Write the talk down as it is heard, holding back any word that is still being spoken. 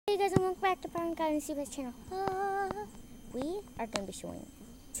guys, and welcome back to Brownie and Sugar's channel. We are going to be showing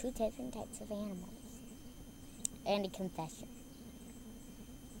 2 different types of animals and a confession.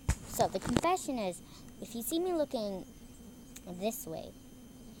 So the confession is, if you see me looking this way,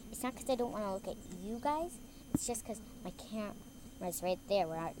 it's not because I don't want to look at you guys. It's just because my camera's right there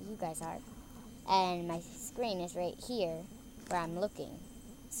where you guys are, and my screen is right here where I'm looking.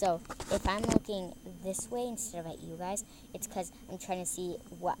 So if I'm looking this way instead of at you guys, it's because I'm trying to see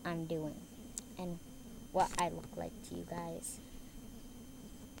what I'm doing and what I look like to you guys.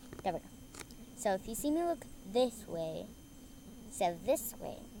 There we go. So if you see me look this way instead of this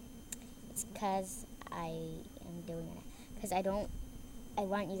way, it's because I am doing it. Because I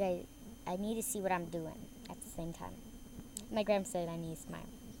want you guys, I need to see what I'm doing at the same time. My grandma said I need to smile.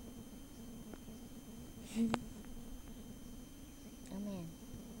 Oh man.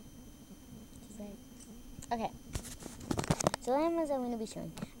 Okay, so the animals I'm going to be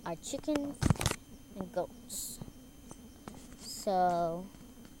showing are chickens and goats. So,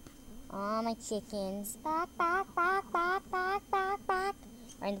 all my chickens, are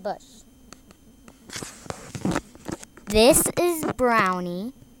in the bush. This is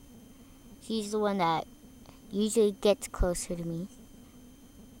Brownie. She's the one that usually gets closer to me.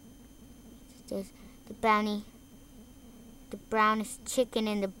 There's the brownest chicken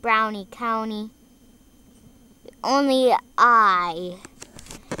in the Brownie County. Only I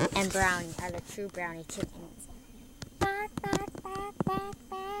and Brownie are the true Brownie chickens. Bark, bark, bark, bark,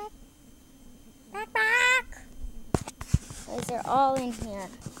 bark. Bark, bark. Those are all in here.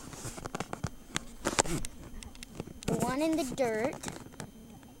 The one in the dirt,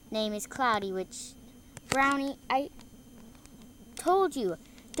 name is Cloudy, which Brownie, I told you,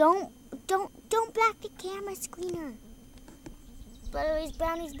 don't block the camera screener. But anyways,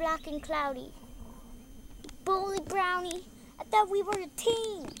 Brownie's black and Cloudy. Bully Brownie, I thought we were a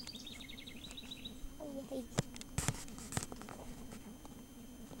team. Oh, yay.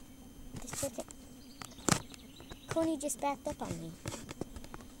 This chicken. Cony just backed up on me.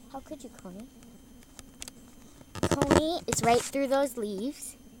 How could you, Cony? Cony is right through those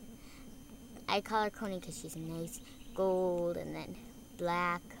leaves. I call her Cony because she's a nice gold and then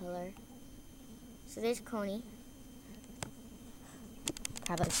black color. So there's Cony.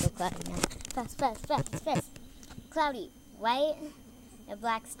 Probably so cloudy now. Fast, fast, fast, fast. Cloudy, white and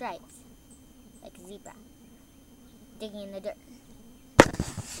black stripes, like a zebra, digging in the dirt.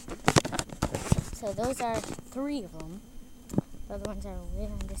 So those are 3 of them. The other ones are way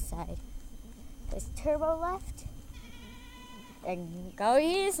on this side. There's Turbo left, and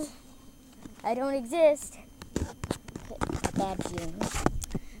Goaties. I don't exist. Bad feeling.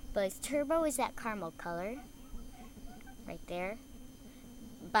 But Turbo is that caramel color, right there.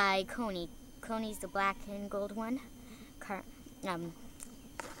 By Cony. Cony's the black and gold one.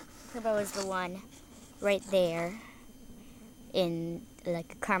 Turbo is the one right there in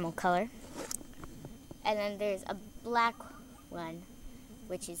like a caramel color. And then there's a black one,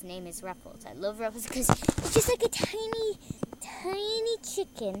 which his name is Ruffles. I love Ruffles because it's just like a tiny, tiny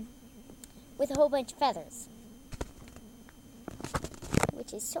chicken with a whole bunch of feathers,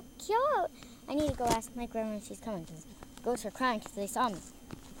 which is so cute. I need to go ask my grandma if she's coming because goats are crying because they saw me.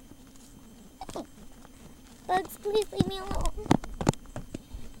 Bugs, please leave me alone.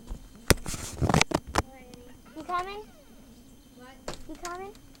 You coming? What? You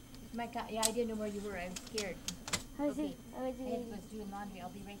coming? Yeah, I didn't know where you were. I was scared. I was I was doing laundry. I'll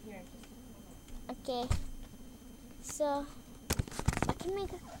be right here. Okay. So, I can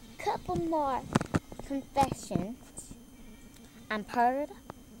make a couple more confessions. I'm part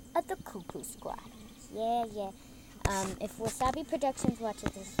of the Cuckoo Squad. Yeah. If Wasabi Productions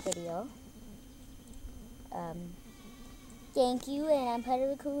watches this video, thank you, and I'm part of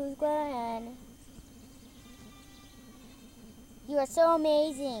the Cuckoo Squad, and you are so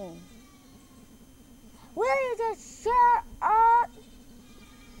amazing. Will you just shut up?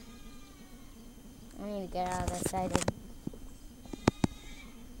 I need to get out of this side,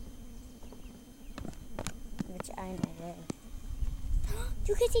 which I know where.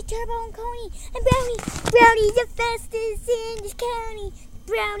 You can see Turbo and Cony and Brownie. Brownie's the fastest in this county.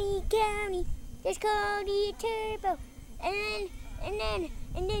 Brownie County. There's Cony and Turbo. And then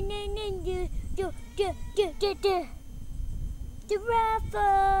the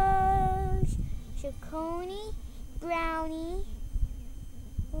Ruffles. So Cony, Brownie,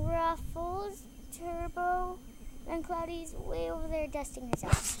 Ruffles, Turbo, and Cloudy's way over there dusting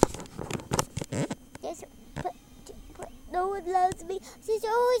herself. Yes, but no one loves me. She's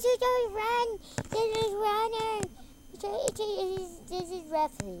always run. This is runner. This is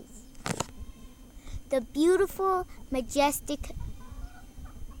Ruffles. The beautiful, majestic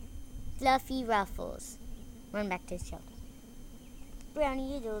fluffy Ruffles. Run back to the shelter.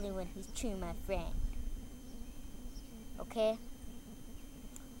 Brownie, you're the only one who's true, my friend. Okay?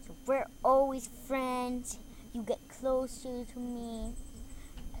 So we're always friends. You get closer to me.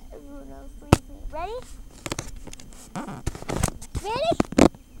 Everyone else leaves me. Ready? Ready?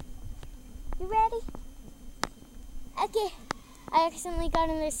 You ready? Okay. I accidentally got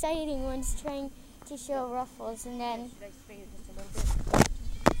in the sighting once trying to show Ruffles, and then... Should I spray it just a little bit?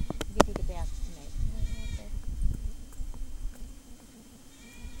 You can take a bath tonight.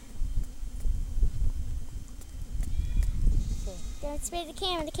 Okay. Don't spray the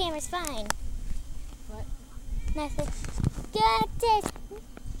camera. The camera's fine. What? Nothing. Got this.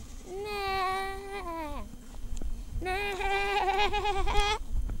 Nah. Nah.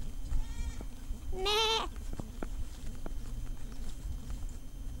 Nah.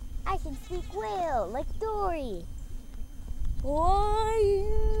 I can speak whale like Dory. Are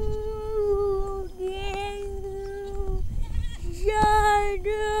you going to shut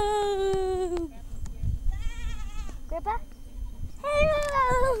up? Grandpa?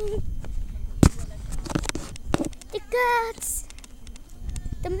 Hello! The gods,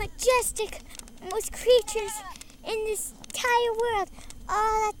 the majestic, most creatures in this entire world,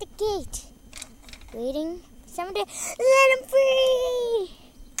 all at the gate, waiting for someone to let them free.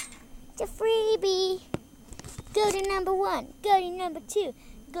 It's a freebie. Go to number 1. Go to number 2.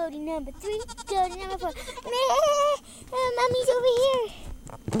 Go to number 3. Go to number 4. Mommy's over here.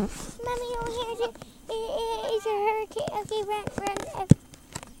 Mommy over here. It's a hurricane. Okay, run.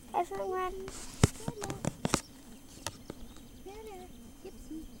 Everyone run.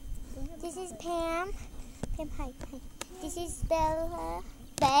 This is Pam. Pam, hi. This is Bella.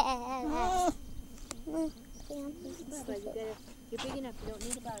 Bella. Pam. You're big enough. You don't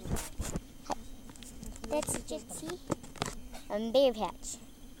need a bottle. That's Gypsie. Bear Patch.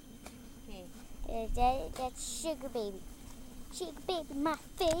 Okay. That's Sugarbaby. Sugarbaby, my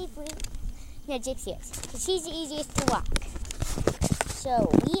favorite. No, Gypsie is. 'Cause she's the easiest to walk. So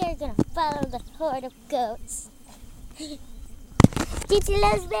we are going to follow the herd of goats. Gypsie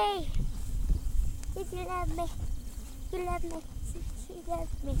loves me. Gypsie loves me. You love me. She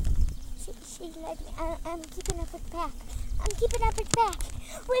loves me. She loves me. I'm keeping up with the pack. I'm keeping up with the pack.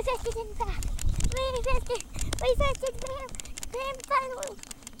 Way faster than the pack. Way faster. Way faster than Pam. Pam, follow.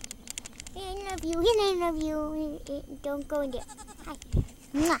 I love you. And I love you. Don't go in there. Hi.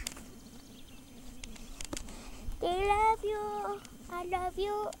 Mwah. They love you. I love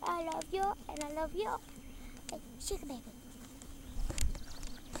you. I love you. And I love you. Hey, Sugarbaby.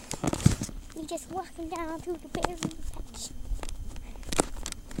 You're just walking down through the berry patch.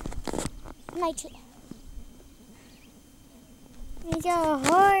 My chair. These are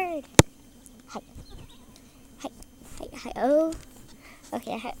hard. Hi. Oh.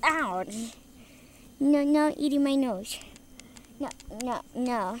 Okay. Hi. Ow. No, eating my nose.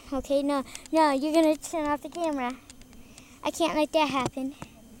 No. Okay, no. You're gonna turn off the camera. I can't let that happen.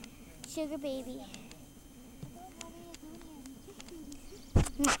 Sugarbaby.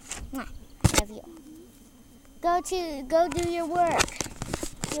 Mwah. I love you. Go do your work.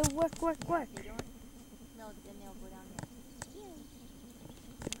 Your work. No, then they'll go down there.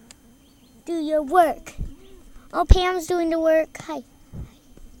 Do your work. Oh, Pam's doing the work. Hi. You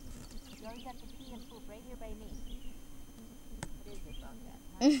always have to pee and poop right here by me. What is it about that?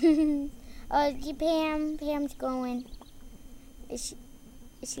 Huh? Pam's going. Is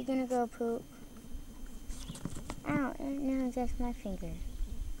she gonna go poop? Ow, no, that's my finger.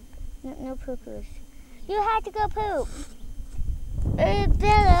 No poo-poos. You had to go poop.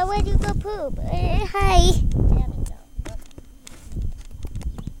 Bella, where'd you go poop? Hi. Damn it, no.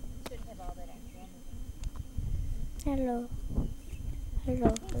 Shouldn't have all that extra. Hello.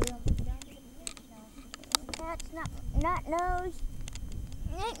 That's not nose.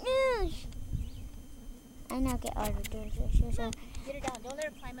 Not nose. I now get all the doors. Get her down. Don't let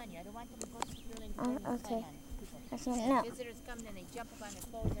her climb on you. I don't want them to go through and climb on Okay. people. No. Visitors come and they jump up on their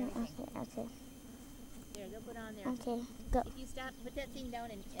clothes and everything. Okay. There, they'll go down there. Okay, go. If you stop, put that thing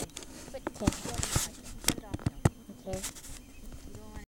down and put Okay. it off now. Okay.